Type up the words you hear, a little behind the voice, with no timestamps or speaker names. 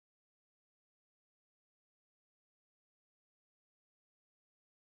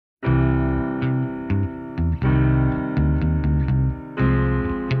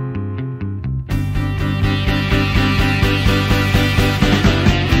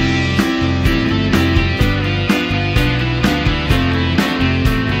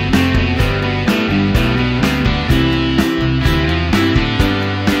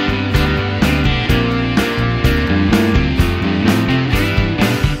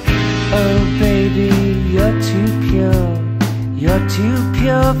You're too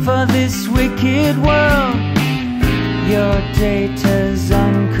pure for this wicked world. Your data's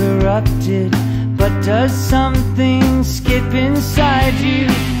uncorrupted, but does something skip inside you?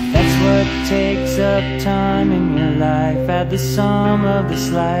 That's what takes up time in your life. Add the sum of the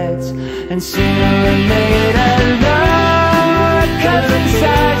slides, and sooner or later love comes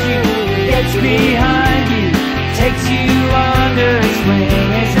inside you, gets behind you, takes you under its wing.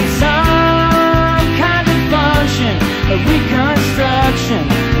 Is it some kind of function, a reconstruction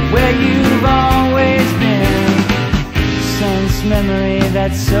of where you've always been? Sense memory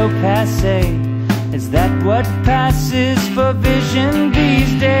that's so passé, is that what passes for vision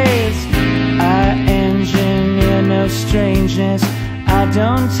these days? I engineer no strangeness, I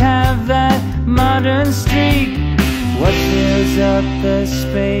don't have that modern streak. What fills up the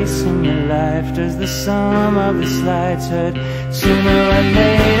space in your life? Does the sum of the slides hurt? Sooner or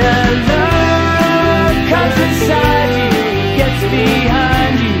later love comes inside you, gets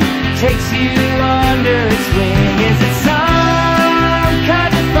behind you, takes you